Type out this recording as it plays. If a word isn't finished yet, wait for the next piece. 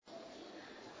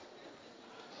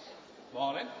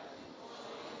Morning.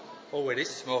 Oh, it is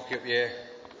smoky up here.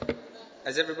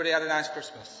 Has everybody had a nice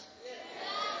Christmas?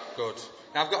 Good.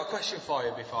 Now, I've got a question for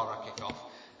you before I kick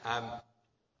off.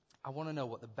 I want to know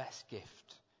what the best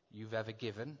gift you've ever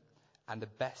given and the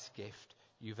best gift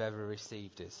you've ever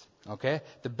received is. Okay?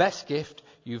 The best gift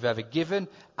you've ever given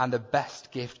and the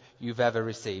best gift you've ever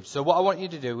received. So what I want you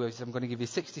to do is I'm going to give you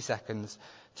 60 seconds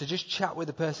to just chat with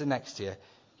the person next to you.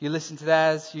 You listen to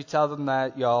theirs, you tell them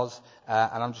they're yours,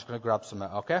 and I'm just going to grab some,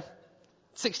 okay?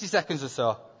 60 seconds or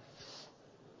so.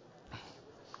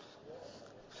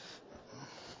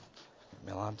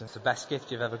 It's the best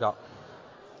gift you've ever got.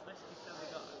 The best gift I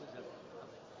ever got was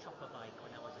a chopper bike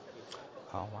when I was a kid.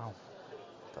 Oh, wow.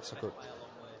 That's a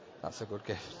good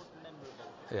gift.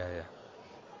 Most memorable. Yeah.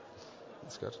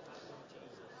 That's good.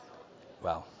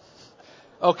 Well.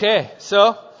 Okay,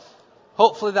 so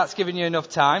hopefully that's given you enough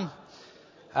time.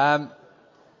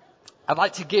 I'd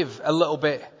like to give a little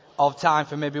bit of time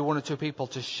for maybe one or two people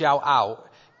to shout out,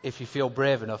 if you feel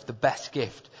brave enough, the best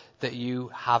gift that you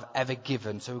have ever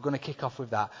given. So we're going to kick off with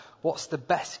that. What's the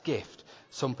best gift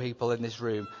some people in this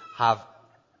room have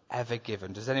ever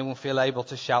given? Does anyone feel able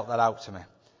to shout that out to me?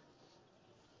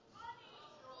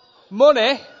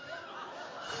 Money?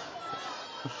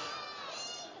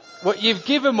 What you've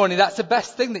given money, that's the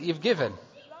best thing that you've given.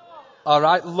 All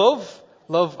right, love.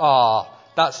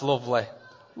 That's lovely.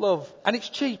 Love. And it's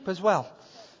cheap as well.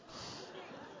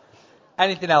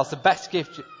 Anything else? The best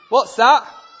gift? What's that?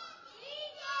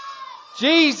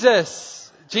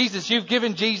 Jesus. Jesus, you've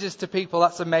given Jesus to people.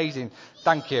 That's amazing.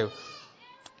 Thank you.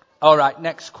 All right,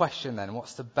 next question then.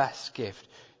 What's the best gift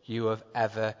you have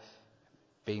ever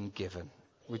been given?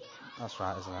 That's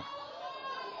right, isn't it?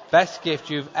 Best gift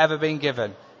you've ever been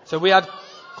given. So we had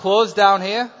clothes down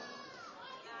here.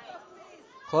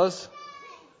 Clothes.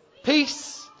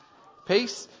 Peace.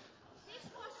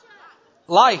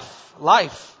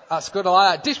 Life. That's good. I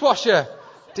like that. Dishwasher.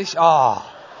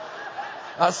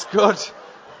 That's good.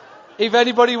 If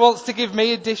anybody wants to give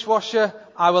me a dishwasher,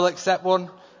 I will accept one.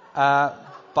 By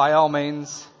all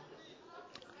means.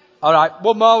 All right.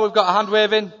 One more. We've got a hand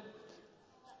waving.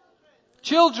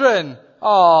 Children.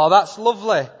 Oh, that's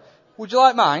lovely. Would you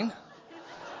like mine?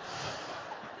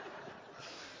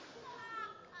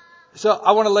 So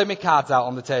I want to lay my cards out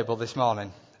on the table this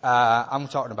morning. I'm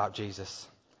talking about Jesus.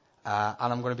 And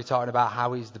I'm going to be talking about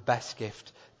how he's the best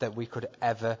gift that we could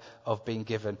ever have been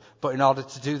given. But in order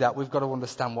to do that, we've got to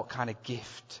understand what kind of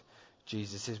gift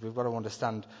Jesus is. We've got to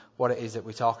understand what it is that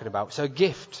we're talking about. So a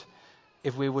gift,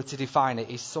 if we were to define it,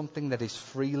 is something that is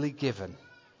freely given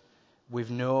with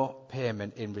no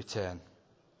payment in return.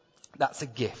 That's a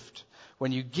gift.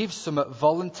 When you give something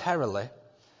voluntarily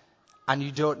and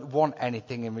you don't want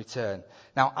anything in return.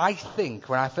 Now, I think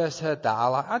when I first heard that,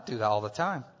 I'd do that all the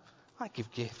time. I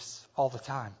give gifts all the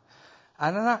time.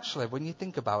 And then actually, when you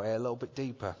think about it a little bit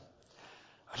deeper,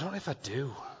 I don't know if I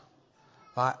do.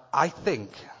 I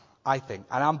think, and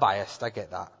I'm biased, I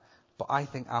get that, but I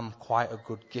think I'm quite a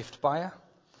good gift buyer.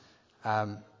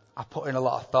 I put in a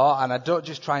lot of thought, and I don't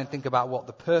just try and think about what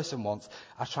the person wants.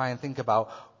 I try and think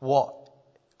about what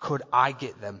could I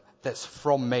get them that's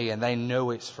from me, and they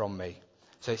know it's from me.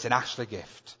 So it's an Ashley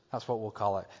gift. That's what we'll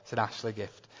call it. It's an Ashley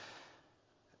gift.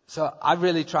 So I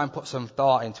really try and put some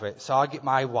thought into it. So I get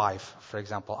my wife, for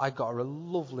example. I got her a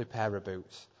lovely pair of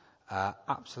boots.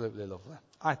 Absolutely lovely.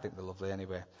 I think they're lovely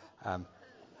anyway.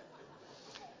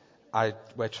 I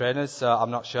wear trainers, so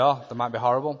I'm not sure. They might be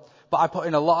horrible. But I put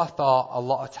in a lot of thought, a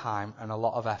lot of time, and a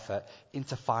lot of effort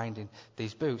into finding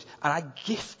these boots. And I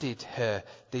gifted her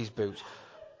these boots.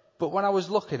 But when I was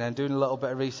looking and doing a little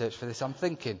bit of research for this, I'm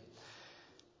thinking,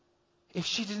 if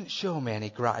she didn't show me any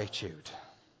gratitude,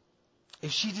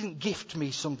 if she didn't gift me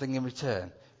something in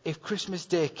return, if Christmas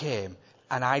Day came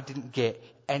and I didn't get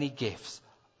any gifts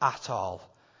at all,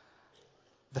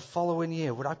 the following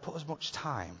year, would I put as much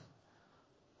time,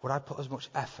 would I put as much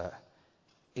effort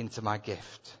into my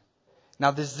gift? Now,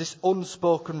 there's this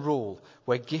unspoken rule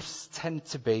where gifts tend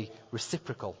to be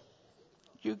reciprocal.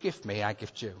 You gift me, I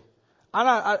gift you. And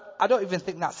I don't even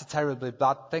think that's a terribly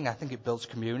bad thing. I think it builds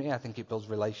community. I think it builds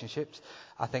relationships.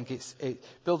 I think it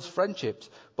builds friendships.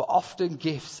 But often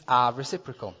gifts are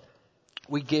reciprocal.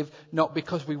 We give not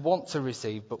because we want to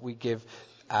receive, but we give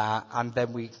and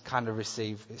then we kind of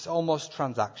receive. It's almost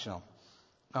transactional.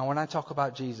 Now, when I talk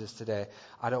about Jesus today,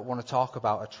 I don't want to talk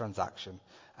about a transaction.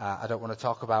 I don't want to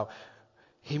talk about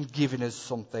him giving us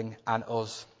something and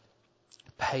us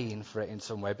paying for it in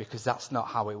some way, because that's not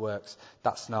how it works.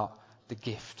 That's not the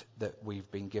gift that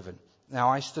we've been given. Now,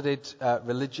 I studied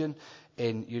religion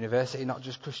in university, not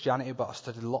just Christianity, but I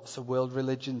studied lots of world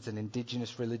religions and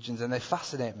indigenous religions, and they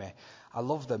fascinate me. I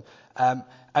love them.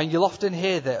 And you'll often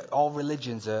hear that all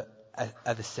religions are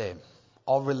the same.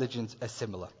 All religions are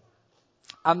similar.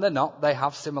 And they're not. They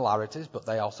have similarities, but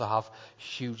they also have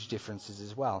huge differences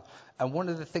as well. And one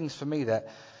of the things for me that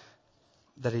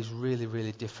is really,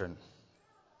 really different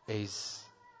is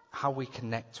how we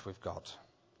connect with God.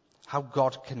 How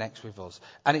God connects with us.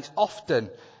 And it's often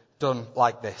done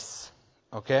like this.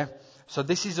 Okay? So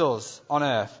this is us on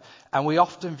earth. And we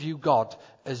often view God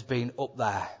as being up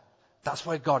there. That's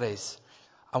where God is.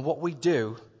 And what we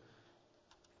do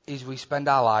is we spend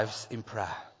our lives in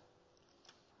prayer.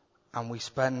 And we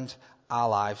spend our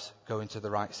lives going to the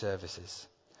right services.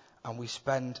 And we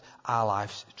spend our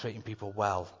lives treating people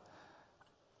well.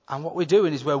 And what we're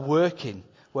doing is we're working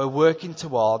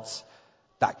towards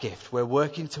that gift. We're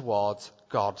working towards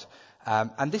God.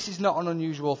 And this is not an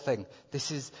unusual thing.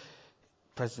 This is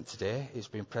present today. It's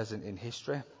been present in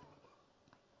history.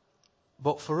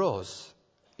 But for us,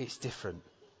 it's different.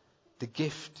 The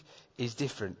gift is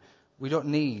different. We don't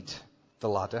need the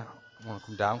ladder. I want to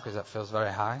come down because that feels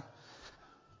very high.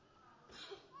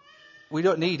 We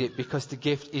don't need it because the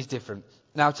gift is different.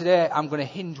 Now today I'm going to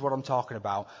hinge what I'm talking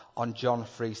about on John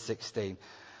 3:16.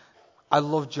 I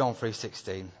love John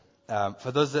 3:16.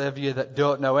 For those of you that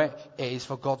don't know it, it is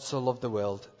for God so loved the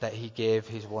world that he gave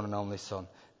his one and only Son,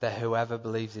 that whoever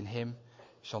believes in him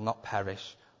shall not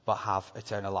perish but have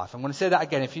eternal life. I'm going to say that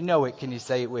again. If you know it, can you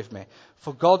say it with me?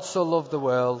 For God so loved the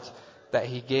world that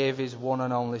he gave his one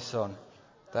and only Son,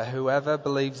 that whoever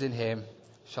believes in him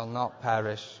shall not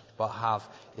perish but have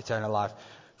eternal life.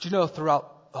 Do you know,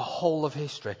 throughout the whole of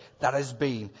history, that has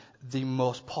been the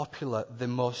most popular, the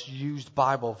most used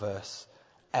Bible verse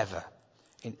ever.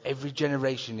 In every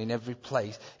generation, in every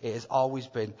place, it has always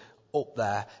been up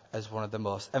there as one of the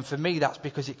most. And for me, that's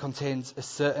because it contains a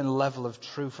certain level of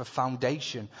truth, a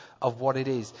foundation of what it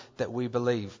is that we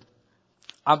believe.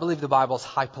 I believe the Bible's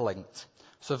hyperlinked.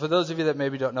 So for those of you that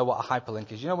maybe don't know what a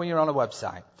hyperlink is, you know when you're on a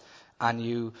website and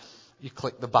you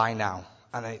click the buy now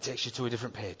and then it takes you to a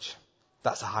different page.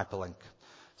 That's a hyperlink.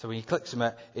 So when you click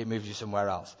something, it moves you somewhere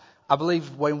else. I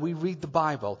believe when we read the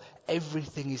Bible,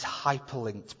 everything is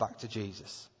hyperlinked back to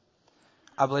Jesus.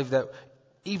 I believe that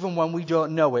even when we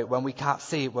don't know it, when we can't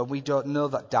see it, when we don't know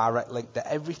that direct link, that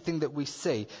everything that we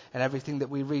see and everything that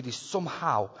we read is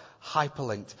somehow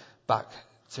hyperlinked back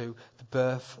to the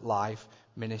birth, life,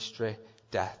 ministry,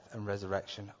 death and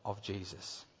resurrection of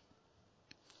Jesus.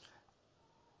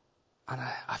 And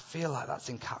I feel like that's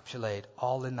encapsulated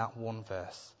all in that one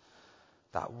verse.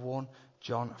 That one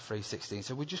John 3:16.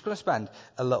 So we're just going to spend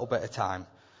a little bit of time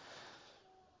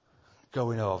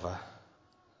going over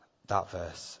that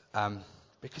verse.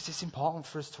 Because it's important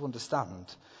for us to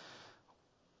understand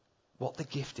what the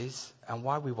gift is and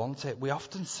why we want it. We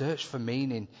often search for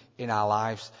meaning in our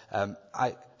lives.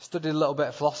 I studied a little bit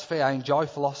of philosophy. I enjoy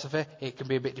philosophy. It can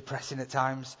be a bit depressing at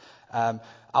times.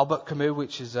 Albert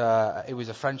Camus, he was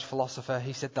a French philosopher,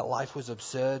 he said that life was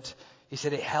absurd. He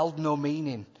said it held no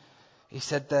meaning. He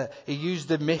said that he used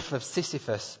the myth of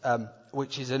Sisyphus,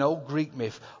 which is an old Greek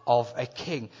myth of a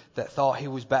king that thought he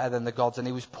was better than the gods, and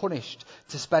he was punished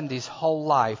to spend his whole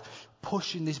life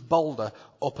pushing this boulder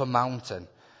up a mountain.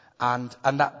 And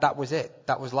that was it.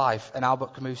 That was life. And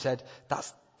Albert Camus said,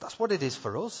 that's what it is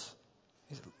for us.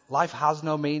 Life has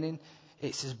no meaning.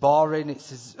 It's as boring,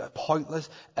 it's as pointless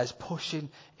as pushing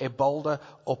a boulder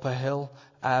up a hill.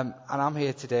 And I'm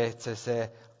here today to say,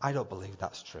 I don't believe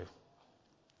that's true.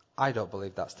 I don't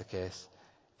believe that's the case.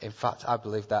 In fact, I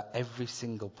believe that every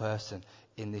single person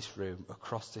in this room,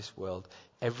 across this world,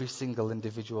 every single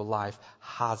individual life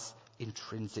has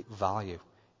intrinsic value.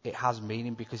 It has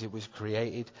meaning because it was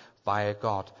created by a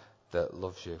God that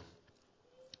loves you.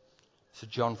 So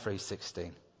John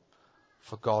 3:16.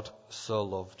 For God so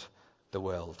loved the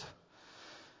world.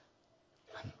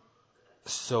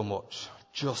 So much.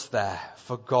 Just there.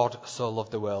 For God so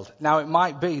loved the world. Now it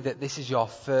might be that this is your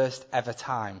first ever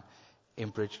time in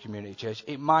Bridge Community Church.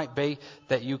 It might be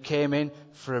that you came in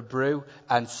for a brew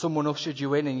and someone ushered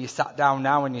you in and you sat down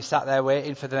now and you sat there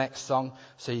waiting for the next song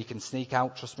so you can sneak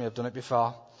out. Trust me, I've done it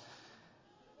before.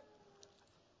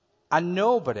 And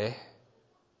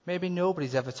maybe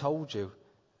nobody's ever told you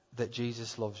that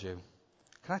Jesus loves you.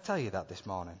 Can I tell you that this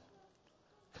morning?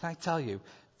 Can I tell you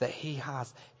that he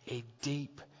has a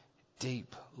deep,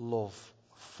 deep love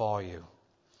for you?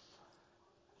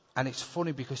 And it's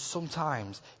funny because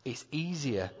sometimes it's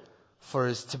easier for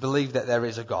us to believe that there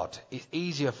is a God. It's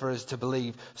easier for us to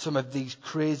believe some of these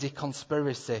crazy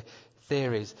conspiracy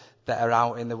theories that are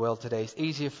out in the world today. It's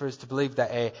easier for us to believe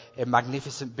that a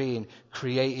magnificent being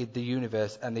created the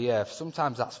universe and the earth.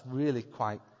 Sometimes that's really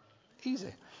quite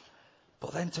easy.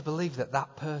 But then to believe that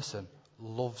that person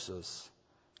loves us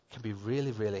can be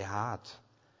really, really hard.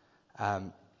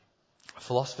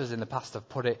 Philosophers in the past have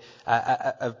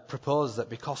have proposed that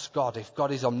because if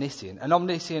God is omniscient, and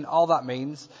omniscient, all that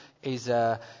means is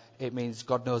it means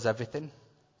God knows everything.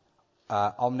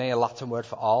 Omni, a Latin word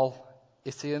for all,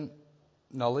 iscient,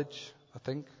 knowledge, I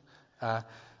think.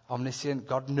 Omniscient,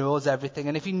 God knows everything,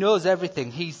 and if he knows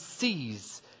everything, he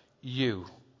sees you.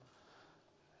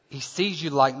 He sees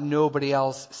you like nobody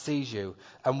else sees you.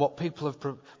 And what people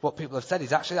have said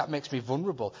is, actually, that makes me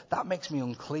vulnerable. That makes me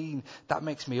unclean. That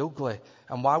makes me ugly.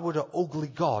 And why would an ugly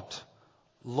God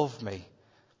love me?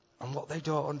 And what they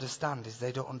don't understand is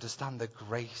they don't understand the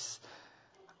grace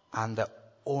and the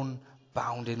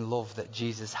unbounding love that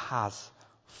Jesus has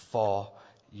for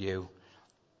you.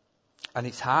 And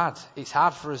it's hard. It's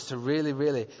hard for us to really,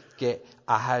 really get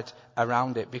our head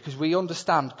around it, because we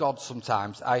understand God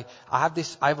sometimes. I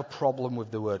have a problem with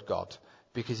the word God,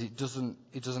 because it doesn't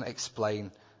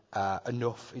explain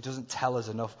enough. It doesn't tell us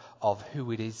enough of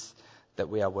who it is that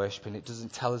we are worshipping. It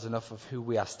doesn't tell us enough of who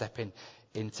we are stepping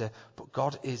into. But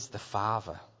God is the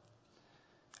Father.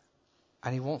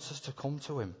 And he wants us to come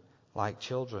to him like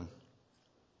children,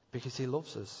 because he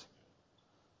loves us.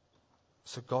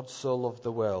 So God so loved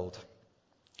the world.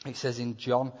 It says in 1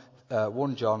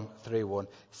 John 3:1,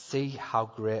 see how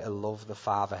great a love the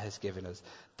Father has given us,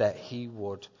 that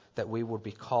we would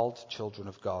be called children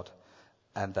of God,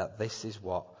 and that this is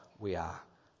what we are.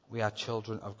 We are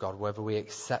children of God, whether we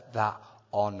accept that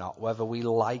or not, whether we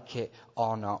like it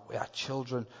or not. We are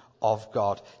children of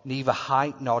God. Neither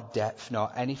height nor depth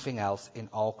nor anything else in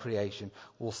all creation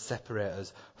will separate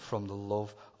us from the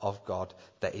love of God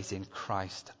that is in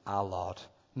Christ our Lord.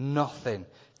 Nothing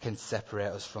can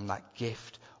separate us from that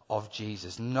gift of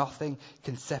Jesus. Nothing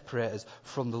can separate us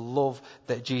from the love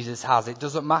that Jesus has. It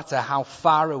doesn't matter how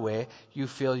far away you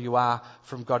feel you are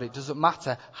from God. It doesn't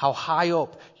matter how high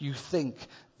up you think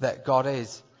that God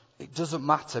is. It doesn't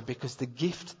matter, because the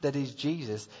gift that is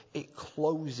Jesus, it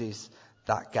closes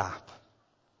that gap.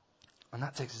 And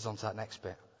that takes us on to that next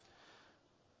bit.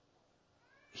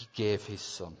 He gave his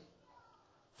son.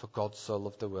 For God so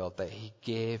loved the world that he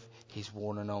gave his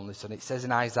one and only son. It says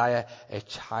in Isaiah, a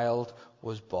child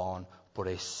was born, but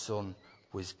a son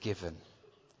was given.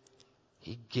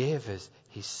 He gave us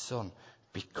his son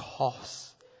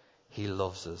because he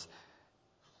loves us.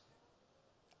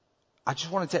 I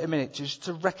just want to take a minute just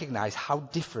to recognize how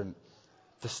different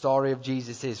the story of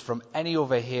Jesus is from any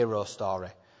other hero story.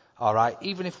 All right,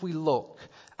 even if we look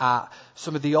at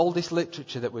some of the oldest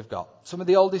literature that we've got, some of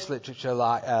the oldest literature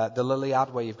like the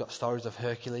Iliad, where you've got stories of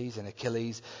Hercules and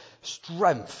Achilles,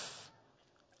 strength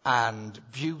and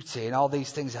beauty and all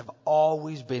these things have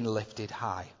always been lifted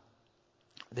high.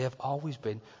 They have always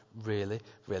been really,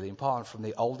 really important. From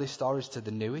the oldest stories to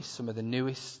the newest, some of the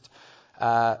newest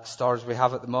stories we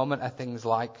have at the moment are things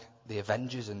like the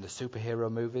Avengers and the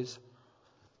superhero movies.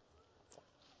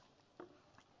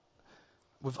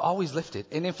 We've always lifted.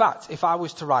 And in fact, if I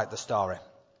was to write the story,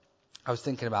 I was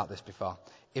thinking about this before.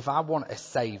 If I want a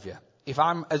saviour, if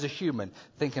I'm, as a human,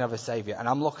 thinking of a saviour, and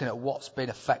I'm looking at what's been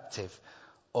effective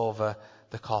over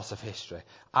the course of history,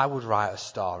 I would write a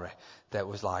story that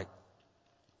was like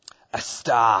a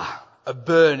star, a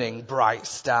burning bright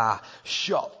star,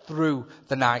 shot through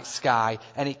the night sky,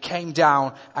 and it came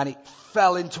down and it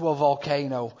fell into a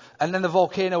volcano, and then the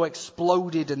volcano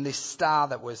exploded, and this star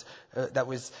that was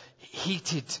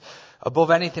heated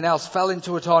above anything else fell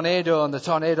into a tornado, and the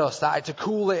tornado started to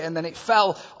cool it, and then it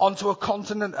fell onto a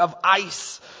continent of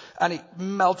ice, and it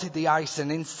melted the ice,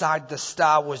 and inside the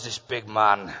star was this big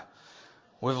man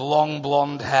with long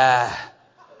blonde hair,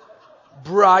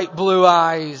 bright blue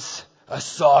eyes, a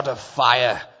sword of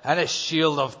fire, and a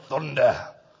shield of thunder.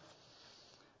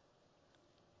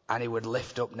 And he would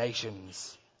lift up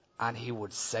nations, and he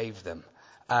would save them.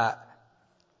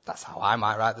 That's how I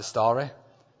might write the story.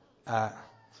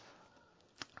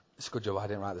 It's a good job I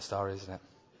didn't write the story, isn't it?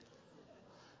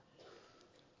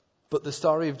 But the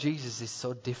story of Jesus is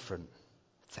so different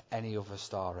to any other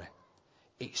story.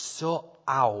 It's so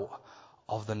out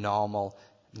of the normal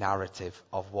narrative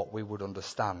of what we would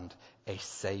understand a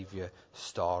saviour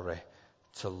story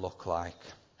to look like.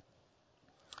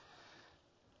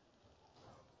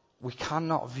 We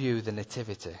cannot view the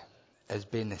nativity as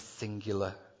being a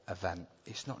singular event.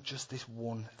 It's not just this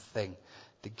one thing.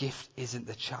 The gift isn't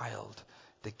the child.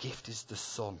 The gift is the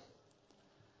son.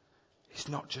 It's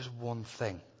not just one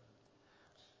thing.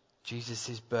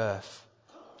 Jesus' birth,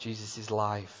 Jesus'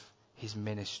 life, his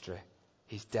ministry,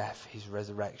 his death, his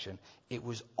resurrection. It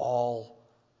was all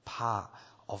part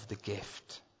of the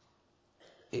gift.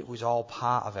 It was all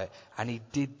part of it. And he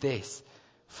did this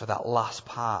for that last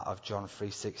part of John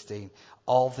 3:16.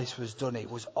 All this was done. It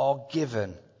was all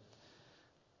given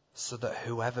so that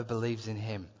whoever believes in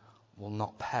him will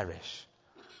not perish,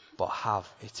 but have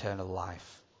eternal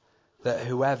life. That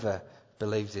whoever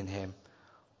believes in him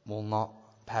will not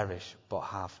perish, but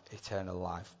have eternal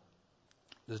life.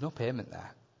 There's no payment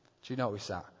there. Do you notice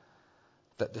that?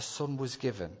 That the Son was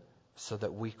given so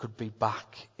that we could be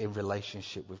back in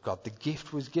relationship with God. The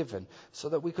gift was given so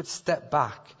that we could step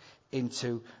back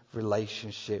into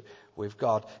relationship with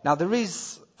God. Now, there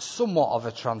is somewhat of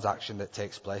a transaction that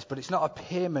takes place, but it's not a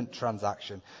payment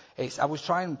transaction. I was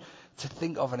trying to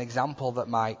think of an example that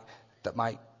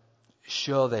might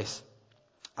show this.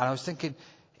 And I was thinking,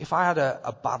 if I had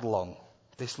a bad lung,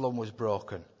 this lung was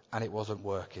broken and it wasn't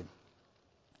working,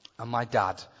 and my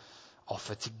dad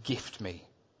offered to gift me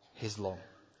his lung.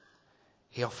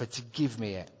 He offered to give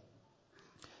me it.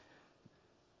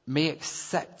 Me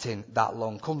accepting that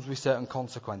lung comes with certain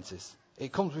consequences.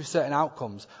 It comes with certain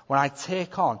outcomes. When I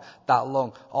take on that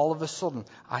lung, all of a sudden,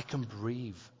 I can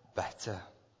breathe better.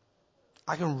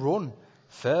 I can run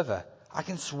further. I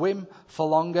can swim for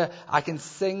longer. I can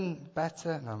sing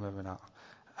better. No, maybe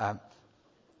not.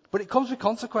 But it comes with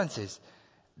consequences.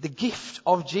 The gift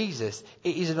of Jesus,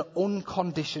 it is an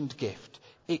unconditioned gift.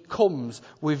 It comes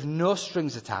with no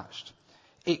strings attached.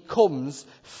 It comes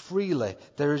freely.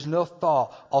 There is no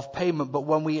thought of payment. But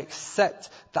when we accept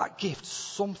that gift,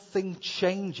 something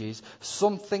changes.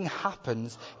 Something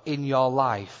happens in your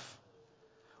life.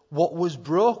 What was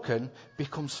broken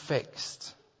becomes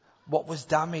fixed. What was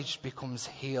damaged becomes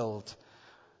healed.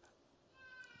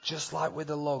 Just like with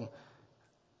the lung.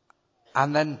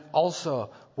 And then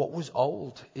also, what was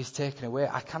old is taken away.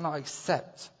 I cannot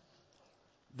accept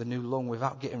the new lung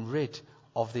without getting rid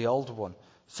of the old one.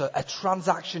 So a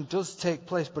transaction does take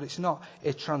place, but it's not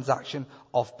a transaction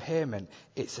of payment.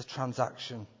 It's a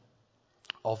transaction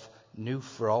of new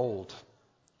for old.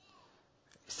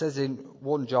 It says in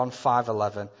 1 John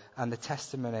 5:11, and the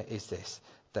testimony is this,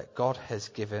 that God has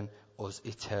given us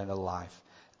eternal life,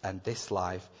 and this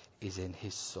life is in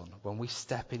his Son. When we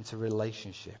step into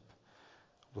relationship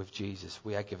with Jesus,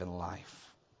 we are given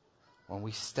life. When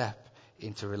we step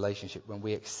into relationship, when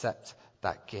we accept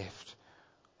that gift,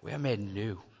 we are made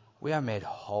new. We are made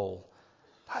whole.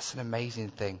 That's an amazing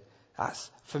thing.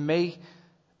 For me,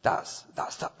 that's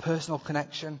that personal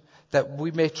connection that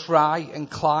we may try and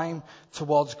climb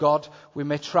towards God. We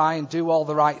may try and do all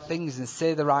the right things and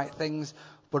say the right things.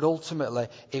 But ultimately,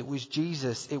 it was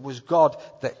Jesus, it was God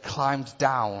that climbed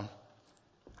down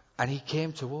and he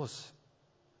came to us.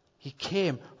 He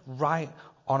came right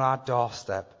on our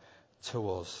doorstep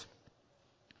to us.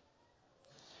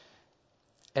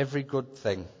 Every good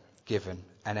thing given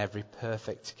and every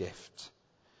perfect gift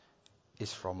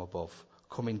is from above,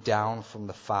 coming down from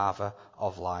the Father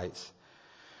of lights,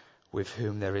 with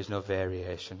whom there is no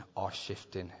variation or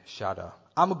shifting shadow.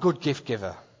 I'm a good gift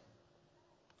giver.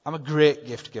 I'm a great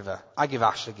gift giver. I give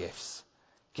Ashley gifts.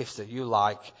 Gifts that you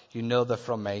like. You know they're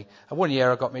from me. And one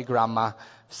year I got my grandma,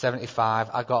 75,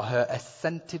 I got her a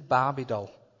scented Barbie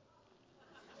doll.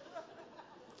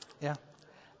 Yeah.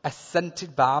 A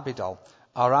scented Barbie doll.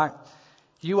 All right.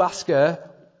 You ask her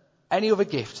any other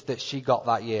gift that she got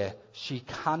that year. She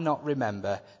cannot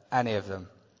remember any of them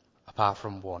apart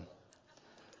from one.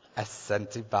 A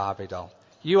scented Barbie doll.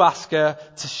 You ask her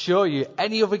to show you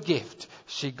any other gift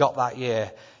she got that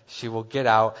year. She will get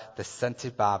out the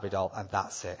scented Barbie doll and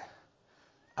that's it.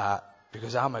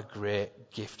 Because I'm a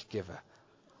great gift giver.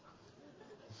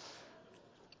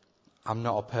 I'm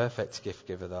not a perfect gift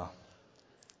giver though.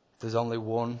 There's only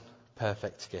one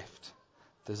perfect gift.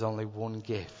 There's only one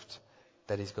gift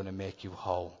that is going to make you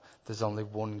whole. There's only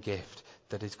one gift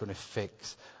that is going to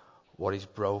fix what is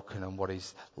broken and what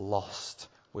is lost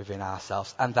within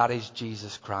ourselves. And that is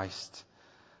Jesus Christ.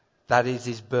 That is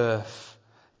his birth.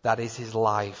 That is his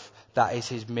life. That is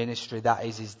his ministry. That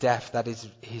is his death. That is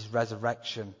his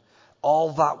resurrection.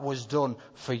 All that was done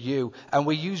for you. And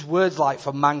we use words like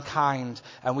for mankind.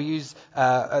 And we use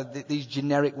these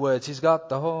generic words. He's got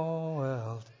the whole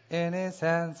world in his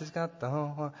hands. He's got the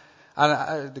whole world.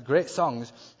 And the great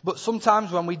songs. But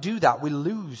sometimes when we do that, we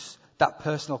lose that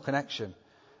personal connection.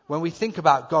 When we think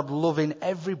about God loving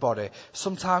everybody,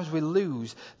 sometimes we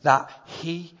lose that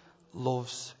he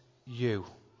loves you.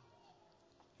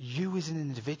 You as an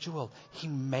individual. He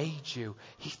made you.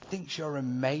 He thinks you're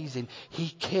amazing. He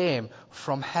came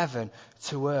from heaven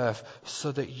to earth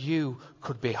so that you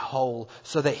could be whole,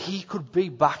 so that he could be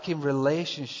back in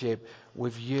relationship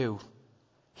with you.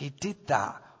 He did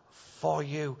that for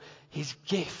you. His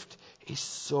gift is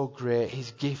so great.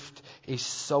 His gift is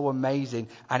so amazing.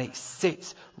 And it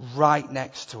sits right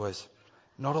next to us.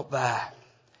 Not up there.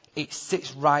 It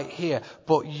sits right here.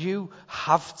 But you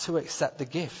have to accept the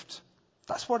gift.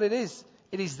 That's what it is.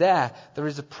 It is there. There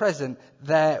is a present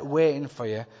there waiting for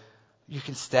you. You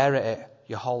can stare at it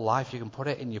your whole life. You can put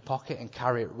it in your pocket and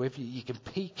carry it with you. You can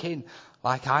peek in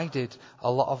like I did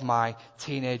a lot of my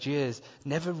teenage years.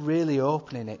 Never really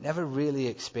opening it. Never really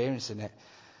experiencing it.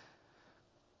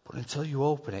 But until you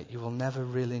open it, you will never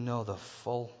really know the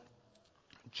full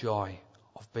joy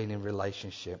of being in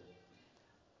relationship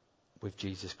with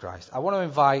Jesus Christ. I want to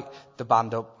invite the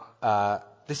band up.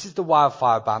 This is the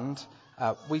Wildfire Band.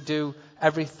 We do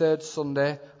every third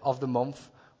Sunday of the month.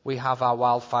 We have our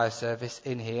wildfire service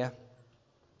in here.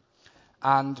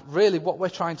 And really what we're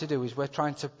trying to do is we're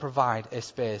trying to provide a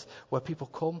space where people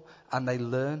come and they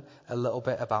learn a little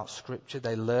bit about Scripture.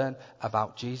 They learn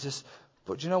about Jesus.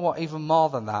 But do you know what? Even more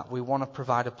than that, we want to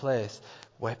provide a place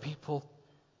where people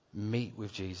meet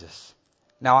with Jesus.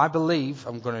 Now, I believe,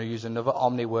 I'm going to use another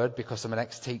omni word because I'm an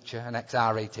ex-teacher, an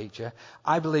ex-RA teacher.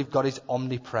 I believe God is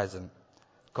omnipresent.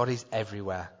 God is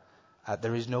everywhere.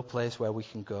 There is no place where we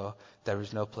can go. There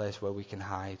is no place where we can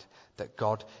hide. That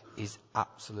God is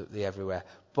absolutely everywhere.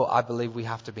 But I believe we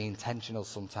have to be intentional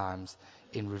sometimes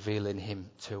in revealing him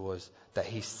to us. That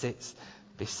he sits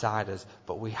beside us.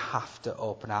 But we have to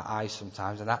open our eyes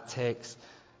sometimes. And that takes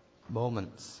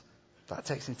moments. That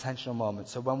takes intentional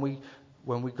moments. So when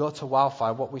we go to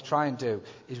Wildfire, what we try and do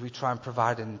is we try and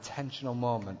provide an intentional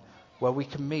moment where we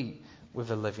can meet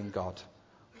with a living God.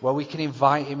 Where we can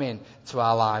invite him in to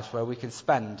our lives, where we can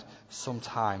spend some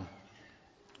time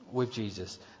with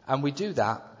Jesus. And we do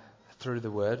that through the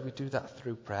word, we do that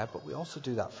through prayer, but we also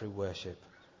do that through worship.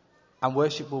 And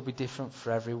worship will be different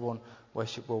for everyone.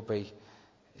 Worship will be,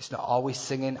 it's not always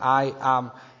singing. I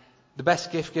am the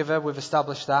best gift giver, we've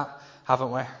established that,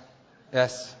 haven't we?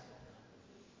 Yes.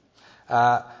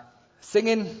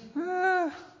 Singing,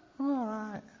 all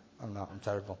right. I'm not, I'm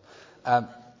terrible.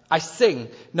 I sing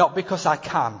not because I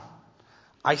can.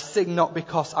 I sing not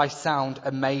because I sound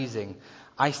amazing.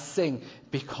 I sing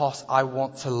because I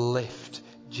want to lift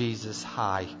Jesus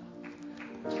high.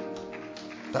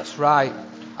 That's right.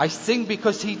 I sing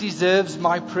because he deserves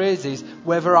my praises,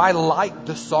 whether I like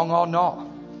the song or not.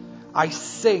 I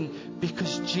sing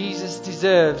because Jesus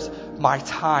deserves my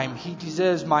time. He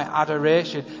deserves my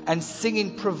adoration. And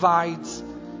singing provides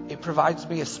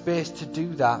me a space to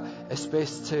do that, a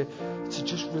space to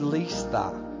just release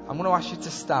that. I'm going to ask you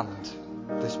to stand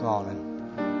this morning.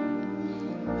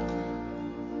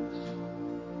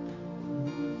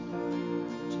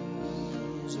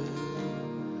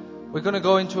 We're going to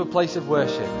go into a place of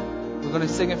worship. We're going to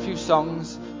sing a few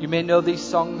songs. You may know these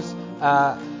songs.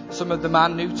 Some of them are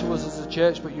new to us as a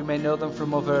church, but you may know them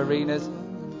from other arenas.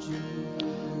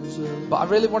 But I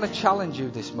really want to challenge you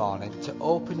this morning to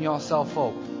open yourself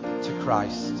up to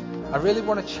Christ. I really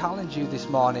want to challenge you this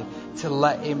morning to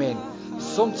let him in.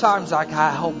 Sometimes I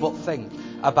can't help but think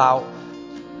about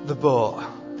the boat.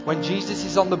 When Jesus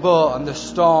is on the boat and the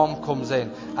storm comes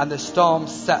in and the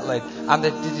storm's settling and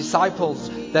the disciples,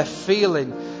 they're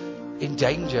feeling in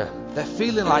danger. They're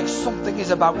feeling like something is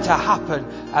about to happen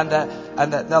and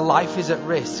that their life is at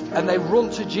risk. And they run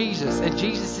to Jesus and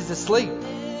Jesus is asleep.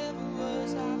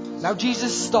 Now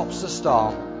Jesus stops the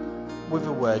storm with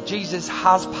a word. Jesus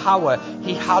has power.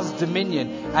 He has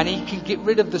dominion. And he can get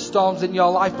rid of the storms in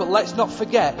your life. But let's not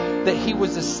forget that he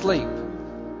was asleep.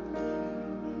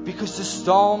 Because the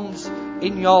storms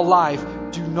in your life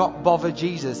do not bother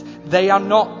Jesus. They are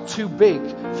not too big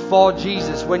for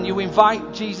Jesus. When you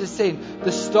invite Jesus in,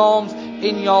 the storms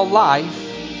in your life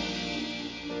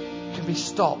can be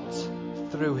stopped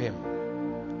through him.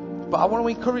 But I want to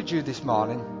encourage you this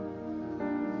morning.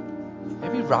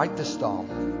 Maybe ride the storm.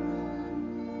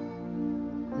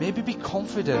 Maybe be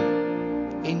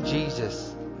confident in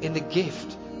Jesus, in the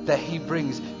gift that he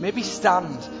brings. Maybe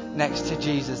stand next to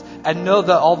Jesus and know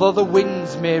that although the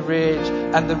winds may rage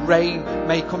and the rain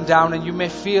may come down and you may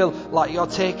feel like you're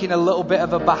taking a little bit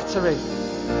of a battery,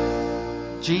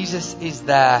 Jesus is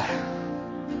there.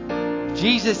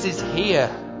 Jesus is here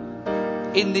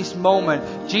in this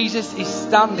moment. Jesus is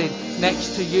standing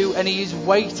next to you and he is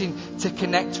waiting to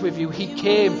connect with you. He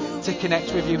came to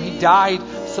connect with you. He died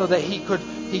so that he could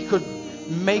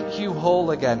make you whole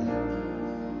again.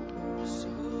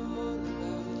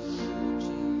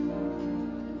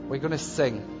 We're going to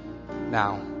sing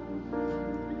now.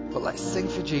 But let's sing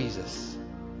for Jesus.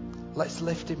 Let's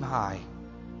lift him high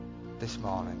this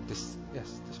morning. This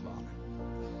morning.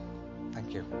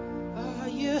 Thank you. Are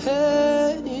you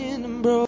hurting, bro?